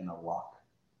in a lock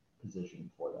position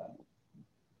for that.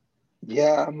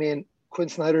 Yeah, I mean, Quinn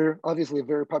Snyder, obviously a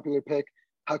very popular pick.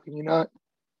 How can you not?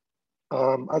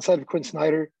 Outside of Quinn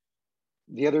Snyder,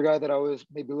 the other guy that I was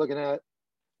maybe looking at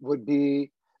would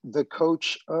be the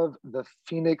coach of the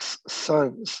Phoenix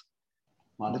Suns.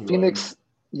 Monty The Williams. Phoenix,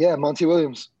 yeah, Monty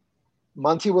Williams.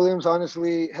 Monty Williams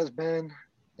honestly has been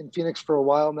in Phoenix for a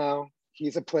while now.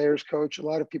 He's a player's coach. A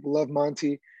lot of people love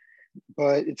Monty,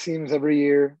 but it seems every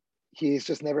year he's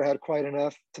just never had quite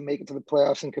enough to make it to the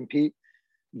playoffs and compete.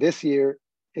 This year,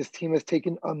 his team has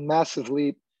taken a massive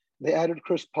leap. They added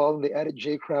Chris Paul and they added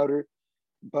Jay Crowder,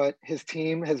 but his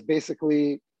team has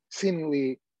basically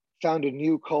seemingly found a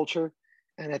new culture.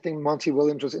 And I think Monty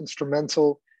Williams was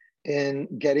instrumental in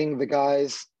getting the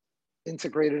guys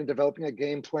integrated and developing a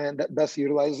game plan that best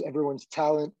utilizes everyone's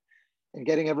talent and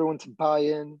getting everyone to buy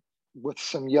in with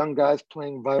some young guys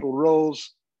playing vital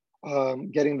roles,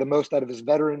 getting the most out of his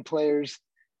veteran players.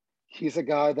 He's a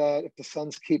guy that if the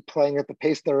Suns keep playing at the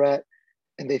pace they're at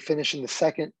and they finish in the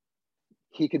second,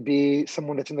 he could be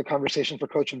someone that's in the conversation for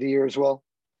Coach of the Year as well.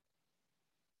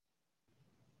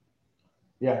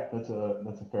 Yeah, that's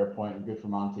a fair point. Good for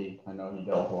Monty. I know he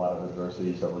dealt with a lot of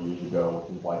adversity several years ago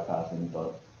with his wife passing,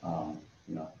 but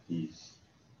he's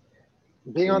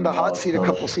Being on doing the well hot as seat a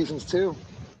couple coach. seasons too.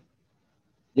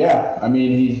 Yeah, I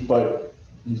mean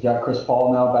he's got Chris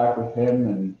Paul now back with him,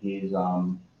 and he's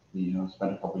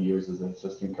spent a couple years as an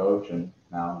assistant coach, and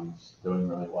now he's doing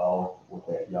really well with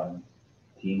a young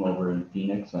team over in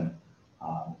Phoenix, and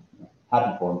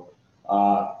happy for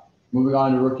him. Moving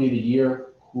on to Rookie of the Year,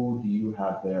 who do you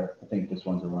have there? I think this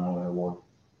one's a runaway award.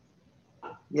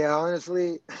 Yeah,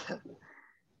 honestly,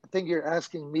 I think you're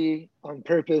asking me on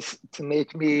purpose to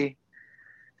make me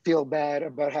feel bad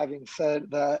about having said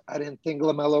that I didn't think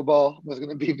LaMelo Ball was going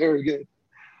to be very good.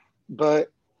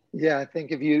 But yeah, I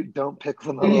think if you don't pick I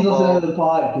think he's LaMelo listening to Ball, the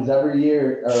pod because every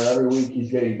year or every week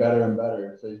he's getting better and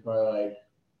better. So he's probably like,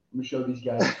 let me show these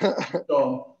guys.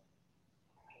 So,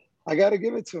 I got to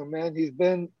give it to him, man. He's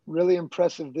been really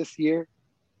impressive this year.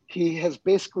 He has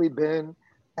basically been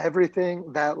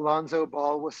everything that Lonzo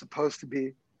Ball was supposed to be.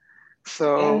 and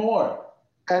So, more.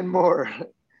 and more.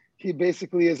 He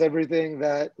basically is everything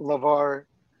that LeVar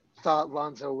thought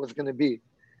Lonzo was going to be.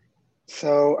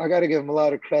 So I got to give him a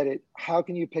lot of credit. How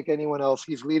can you pick anyone else?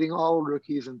 He's leading all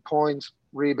rookies in points,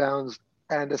 rebounds,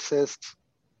 and assists.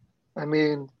 I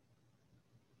mean,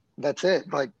 that's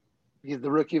it. Like, he's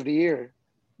the rookie of the year.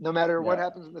 No matter what Yeah.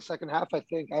 happens in the second half, I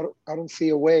don't see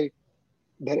a way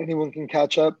that anyone can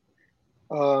catch up.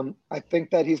 I think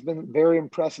that he's been very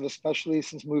impressive, especially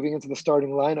since moving into the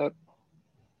starting lineup.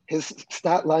 His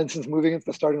stat line since moving into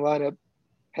the starting lineup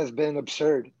has been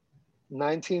absurd.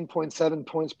 19.7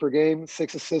 points per game,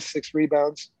 6 assists, 6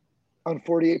 rebounds, on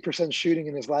 48% shooting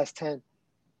in his last 10.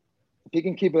 If he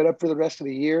can keep it up for the rest of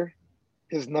the year,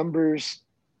 his numbers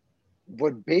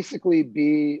would basically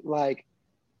be like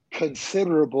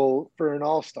considerable for an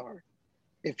all-star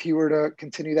if he were to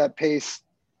continue that pace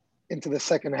into the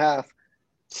second half.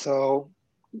 So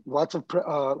lots of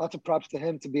props to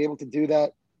him to be able to do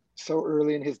that so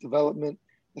early in his development,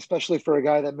 especially for a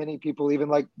guy that many people, even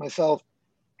like myself,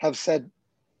 have said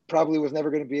probably was never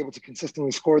going to be able to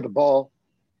consistently score the ball.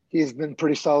 He has been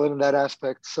pretty solid in that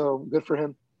aspect. So good for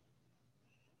him.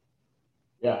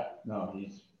 Yeah, no,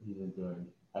 he's been doing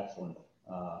excellent.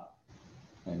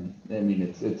 And I mean,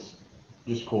 it's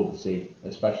just cool to see,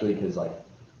 especially because like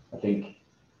I think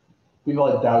people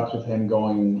had doubts with him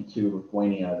going to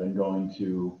Lithuania, then going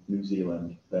to New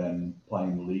Zealand, then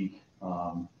playing the league.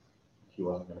 He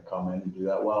wasn't going to come in and do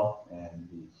that well, and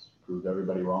he's proved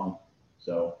everybody wrong.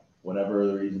 So whatever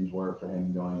the reasons were for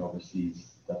him going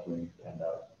overseas, definitely panned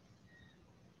out.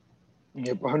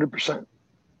 Yep, 100%.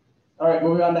 All right,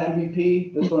 moving on to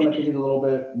MVP. This one I think is a little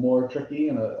bit more tricky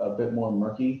and a bit more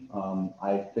murky.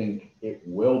 I think it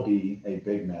will be a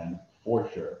big man for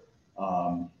sure.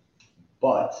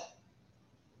 But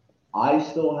I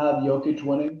still have Jokic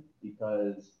winning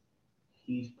because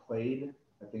he's played,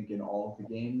 I think, in all of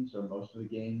the games or most of the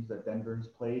games that Denver has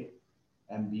played.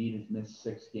 Embiid has missed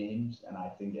 6 games, and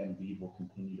I think Embiid will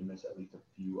continue to miss at least a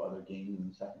few other games in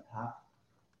the second half.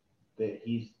 That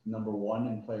he's number one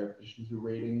in player efficiency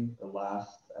rating. The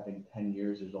last, I think, 10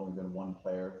 years, there's only been one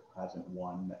player who hasn't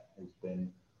won that has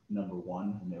been number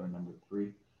one, and they were number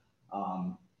 3.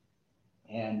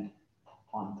 And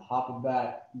on top of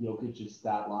that, Jokic's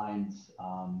stat lines,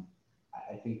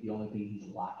 I think the only thing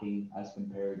he's lacking as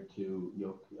compared to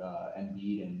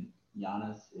Embiid and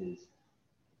Giannis is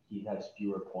he has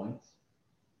fewer points,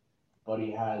 but he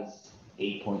has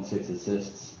 8.6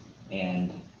 assists,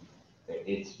 and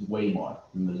it's way more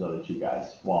than those other 2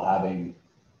 guys while having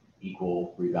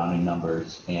equal rebounding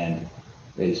numbers and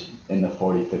is in the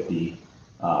 40-50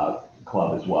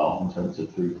 club as well in terms of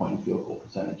 3-point field goal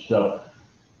percentage. So,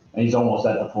 and he's almost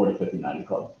at the 40-50-90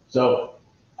 club. So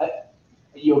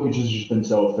Jokic has just been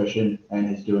so efficient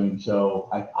and is doing so,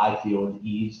 I feel, with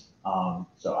ease.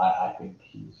 So I think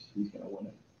he's going to win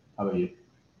it. How about you?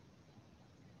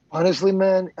 Honestly,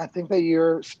 man, I think that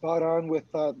you're spot on with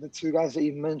the 2 guys that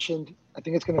you mentioned. I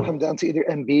think it's going to come down to either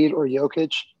Embiid or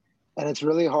Jokic. And it's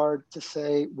really hard to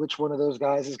say which one of those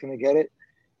guys is going to get it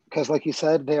because, like you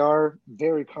said, they are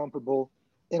very comparable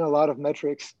in a lot of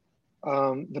metrics.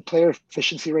 The player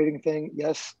efficiency rating thing,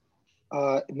 yes,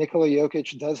 Nikola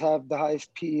Jokic does have the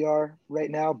highest PER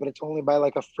right now, but it's only by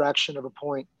like a fraction of a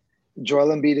point.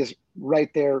 Joel Embiid is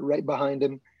right there, right behind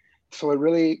him. So it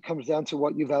really comes down to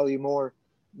what you value more.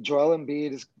 Joel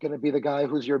Embiid is going to be the guy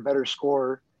who's your better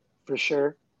scorer for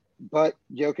sure. But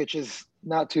Jokic is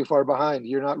not too far behind.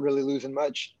 You're not really losing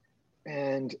much.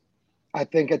 And I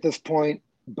think at this point,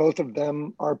 both of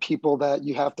them are people that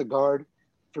you have to guard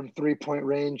from 3-point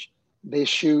range. They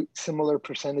shoot similar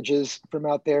percentages from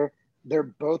out there. They're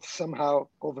both somehow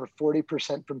over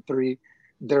 40% from 3.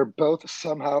 They're both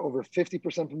somehow over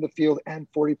 50% from the field and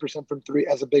 40% from 3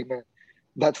 as a big man.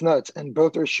 That's nuts. And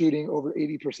both are shooting over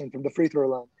 80% from the free throw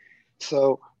line.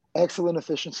 So excellent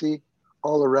efficiency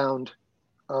all around.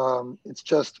 It's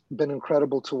just been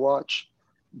incredible to watch.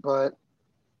 But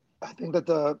I think that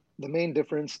the main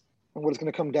difference and what it's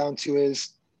going to come down to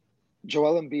is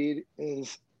Joel Embiid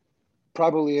is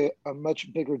probably a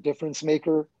much bigger difference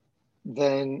maker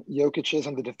than Jokic is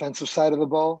on the defensive side of the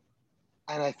ball.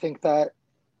 And I think that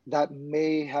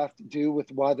may have to do with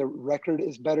why the record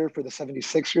is better for the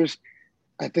 76ers.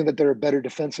 I think that they're a better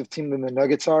defensive team than the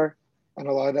Nuggets are. And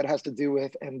a lot of that has to do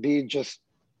with Embiid just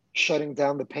shutting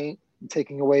down the paint,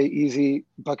 taking away easy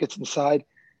buckets inside.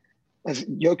 As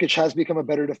Jokic has become a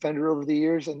better defender over the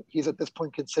years, and he's at this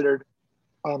point considered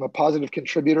a positive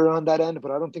contributor on that end,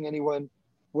 but I don't think anyone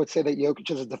would say that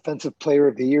Jokic is a defensive player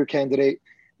of the year candidate.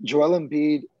 Joel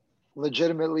Embiid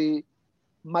legitimately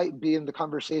might be in the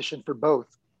conversation for both,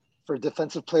 for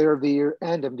defensive player of the year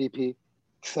and MVP.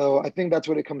 So I think that's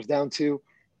what it comes down to.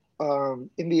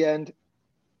 In the end,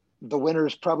 the winner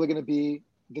is probably going to be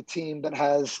the team that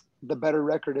has the better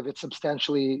record if it's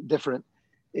substantially different.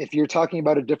 If you're talking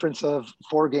about a difference of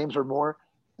 4 games or more,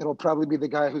 it'll probably be the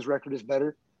guy whose record is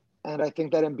better. And I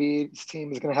think that Embiid's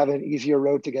team is going to have an easier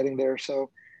road to getting there. So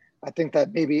I think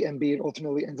that maybe Embiid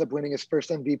ultimately ends up winning his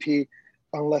first MVP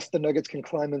unless the Nuggets can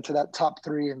climb into that top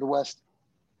 3 in the West.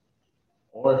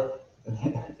 Or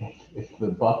if the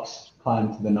Bucks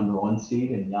climb to the number 1 seed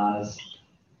and Giannis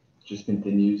just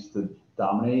continues to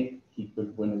dominate, he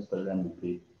could win his third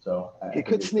MVP. So he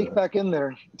could sneak back in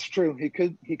there. It's true. He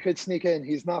could sneak in.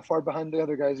 He's not far behind the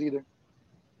other guys either.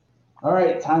 All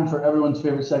right, time for everyone's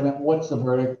favorite segment. What's the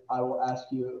verdict? I will ask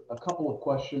you a couple of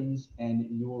questions, and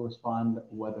you will respond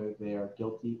whether they are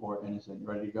guilty or innocent.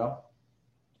 Ready to go?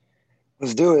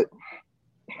 Let's do it.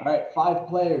 All right, 5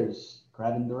 players: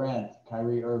 Kevin Durant,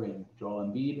 Kyrie Irving, Joel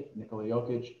Embiid, Nikola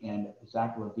Jokic, and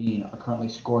Zach LaVine are currently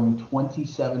scoring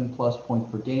 27-plus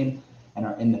points per game and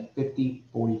are in the 50,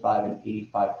 45, and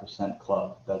 85%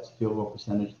 club. That's field goal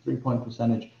percentage, 3-point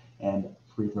percentage, and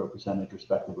free throw percentage,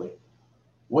 respectively.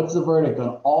 What's the verdict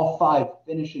on all 5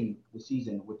 finishing the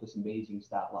season with this amazing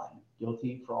stat line?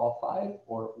 Guilty for all 5,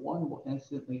 or one will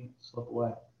instantly slip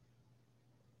away?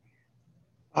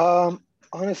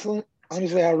 Honestly,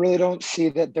 I really don't see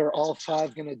that they're all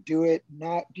 5 going to do it,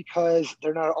 not because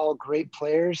they're not all great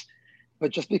players, but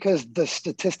just because the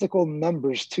statistical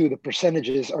numbers too, the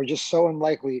percentages are just so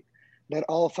unlikely that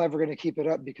all 5 are going to keep it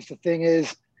up. Because the thing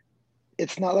is,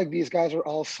 it's not like these guys are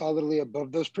all solidly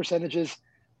above those percentages.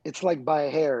 It's like by a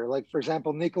hair. Like, for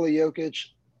example, Nikola Jokic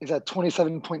is at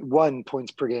 27.1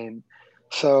 points per game.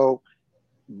 So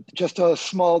just a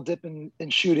small dip in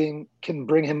shooting can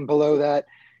bring him below that.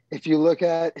 If you look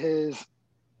at his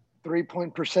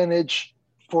 3-point percentage,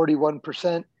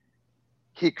 41%,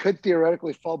 he could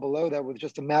theoretically fall below that with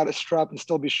just a modest drop and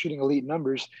still be shooting elite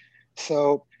numbers.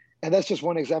 So, and that's just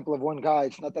one example of one guy.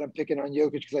 It's not that I'm picking on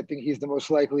Jokic because I think he's the most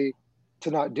likely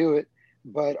to not do it.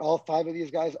 But all 5 of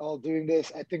these guys all doing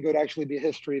this, I think it would actually be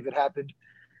history if it happened.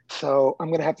 So I'm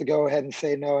going to have to go ahead and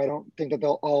say, no, I don't think that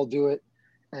they'll all do it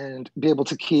and be able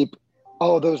to keep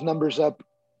all of those numbers up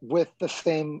with the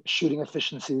same shooting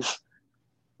efficiencies.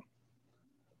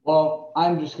 Well,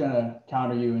 I'm just going to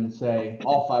counter you and say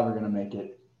all 5 are going to make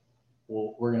it.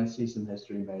 Well, we're going to see some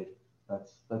history made.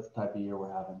 That's the type of year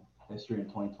we're having. History in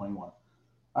 2021. All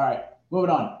right, moving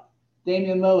on.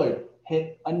 Damian Lillard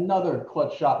hit another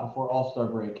clutch shot before All-Star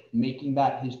break, making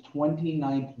that his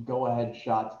 29th go-ahead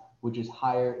shot, which is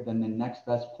higher than the next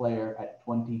best player at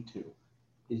 22.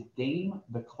 Is Dame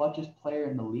the clutchest player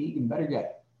in the league? And better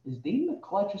yet, is Dame the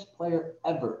clutchest player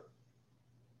ever?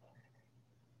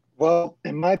 Well,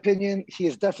 in my opinion, he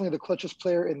is definitely the clutchest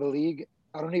player in the league.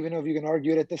 I don't even know if you can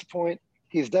argue it at this point.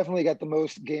 He's definitely got the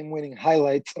most game-winning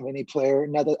highlights of any player.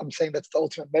 Not that I'm saying that's the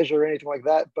ultimate measure or anything like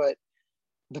that, but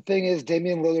the thing is,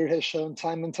 Damian Lillard has shown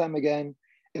time and time again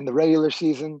in the regular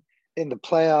season, in the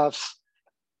playoffs,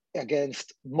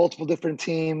 against multiple different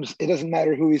teams. It doesn't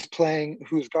matter who he's playing,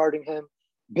 who's guarding him,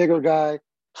 bigger guy,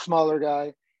 smaller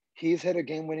guy. He's hit a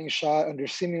game-winning shot under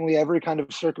seemingly every kind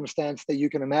of circumstance that you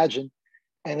can imagine.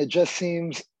 And it just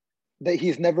seems that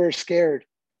he's never scared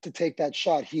to take that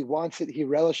shot. He wants it. He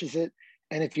relishes it.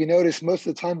 And if you notice, most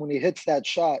of the time when he hits that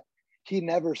shot, he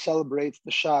never celebrates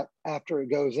the shot after it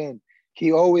goes in.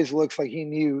 He always looks like he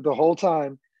knew the whole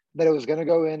time that it was going to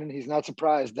go in, and he's not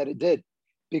surprised that it did,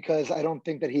 because I don't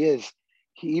think that he is.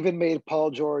 He even made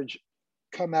Paul George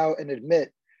come out and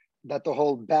admit that the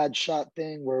whole bad shot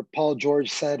thing, where Paul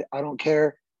George said, I don't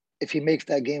care if he makes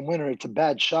that game winner, it's a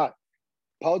bad shot.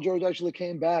 Paul George actually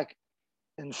came back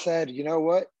and said, you know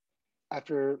what?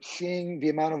 After seeing the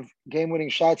amount of game-winning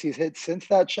shots he's hit since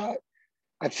that shot,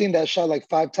 I've seen that shot like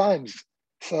 5 times.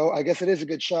 So I guess it is a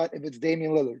good shot if it's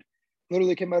Damian Lillard.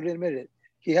 Literally came out and admitted it.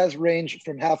 He has range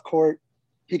from half court.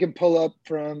 He can pull up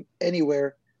from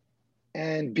anywhere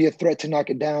and be a threat to knock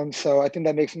it down. So I think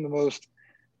that makes him the most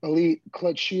elite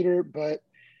clutch shooter, but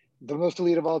the most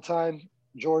elite of all time,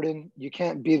 Jordan. You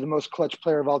can't be the most clutch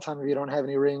player of all time if you don't have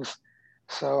any rings.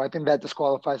 So I think that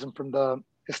disqualifies him from the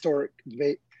historic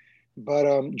debate.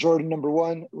 But Jordan number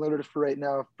 1, Lillard for right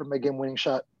now for my game-winning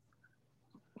shot.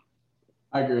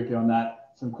 I agree with you on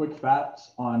that. some quick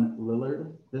facts on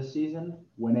Lillard this season.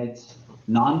 When it's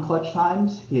non-clutch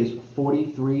times, he is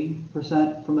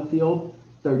 43% from the field,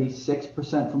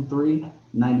 36% from three,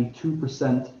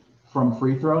 92% from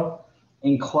free throw.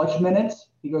 In clutch minutes,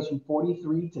 he goes from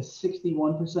 43 to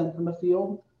 61% from the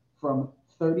field, from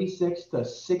 36 to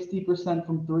 60%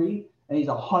 from three, and he's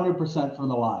 100% from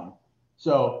the line.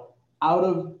 So out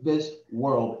of this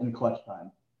world in clutch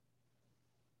time.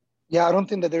 Yeah, I don't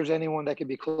think that there's anyone that could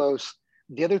be close.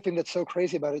 The other thing that's so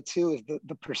crazy about it too is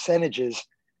the percentages.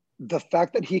 The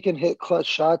fact that he can hit clutch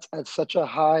shots at such a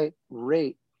high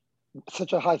rate,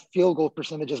 such a high field goal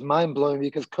percentage is mind-blowing,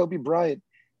 because Kobe Bryant,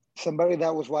 somebody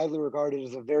that was widely regarded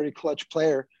as a very clutch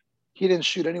player, he didn't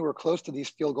shoot anywhere close to these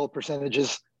field goal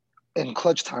percentages in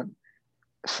clutch time.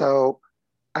 So,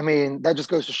 I mean, that just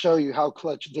goes to show you how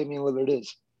clutch Damian Lillard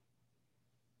is.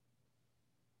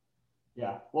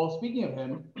 Yeah. Well, speaking of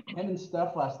him and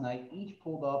Steph last night each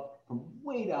pulled up from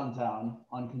way downtown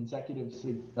on consecutive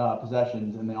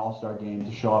possessions in the All-Star game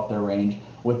to show off their range,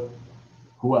 with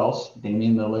who else?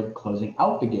 Damian Lillard closing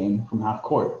out the game from half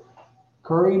court.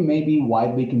 Curry may be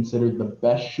widely considered the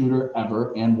best shooter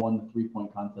ever and won the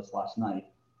three-point contest last night.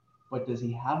 But does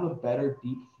he have a better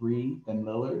deep three than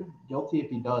Lillard? Guilty if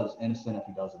he does, innocent if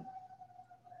he doesn't.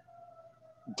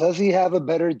 Does he have a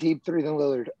better deep three than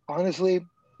Lillard? Honestly,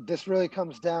 this really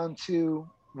comes down to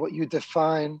what you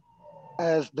define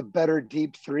as the better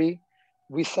deep three.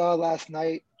 We saw last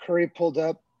night Curry pulled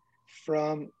up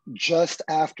from just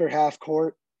after half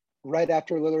court, right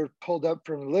after Lillard pulled up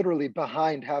from literally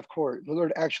behind half court.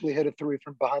 Lillard actually hit a three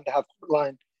from behind the half court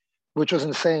line, which was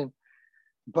insane.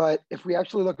 But if we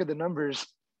actually look at the numbers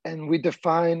and we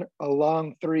define a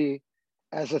long three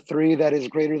as a three that is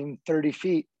greater than 30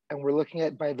 feet, and we're looking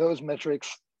at by those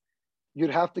metrics,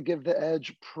 you'd have to give the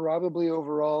edge probably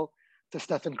overall to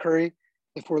Stephen Curry.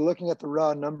 If we're looking at the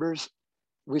raw numbers,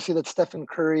 we see that Stephen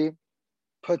Curry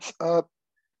puts up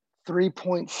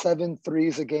 3.7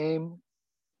 threes a game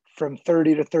from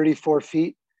 30 to 34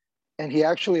 feet, and he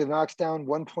actually knocks down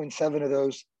 1.7 of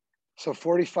those. So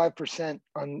 45%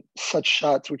 on such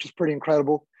shots, which is pretty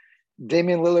incredible.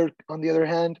 Damian Lillard, on the other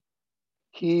hand,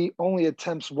 he only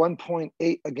attempts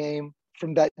 1.8 a game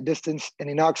from that distance, and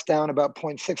he knocks down about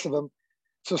 0.6 of them.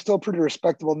 So still pretty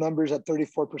respectable numbers at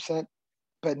 34%,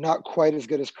 but not quite as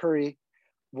good as Curry.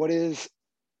 What is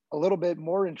a little bit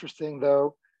more interesting,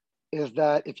 though, is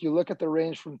that if you look at the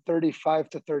range from 35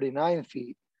 to 39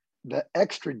 feet, the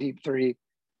extra deep three,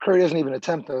 Curry doesn't even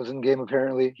attempt those in game,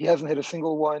 apparently. He hasn't hit a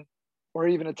single one or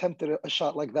even attempted a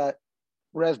shot like that,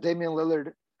 whereas Damian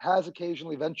Lillard has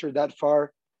occasionally ventured that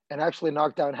far and actually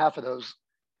knocked down half of those.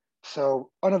 So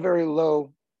on a very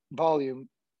low volume,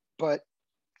 but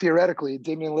theoretically,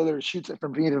 Damian Lillard shoots it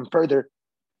from even further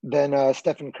than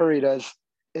Stephen Curry does.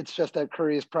 It's just that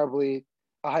Curry is probably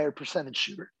a higher percentage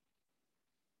shooter.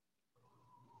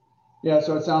 Yeah,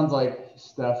 so it sounds like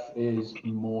Steph is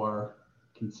more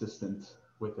consistent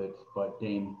with it, but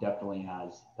Dame definitely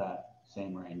has that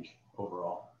same range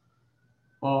overall.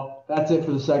 Well, that's it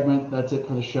for the segment. That's it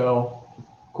for the show.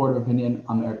 Court of Opinion.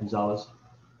 I'm Eric Gonzalez.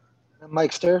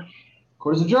 Mike Ster.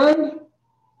 Court is adjourned.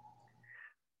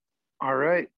 All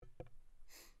right.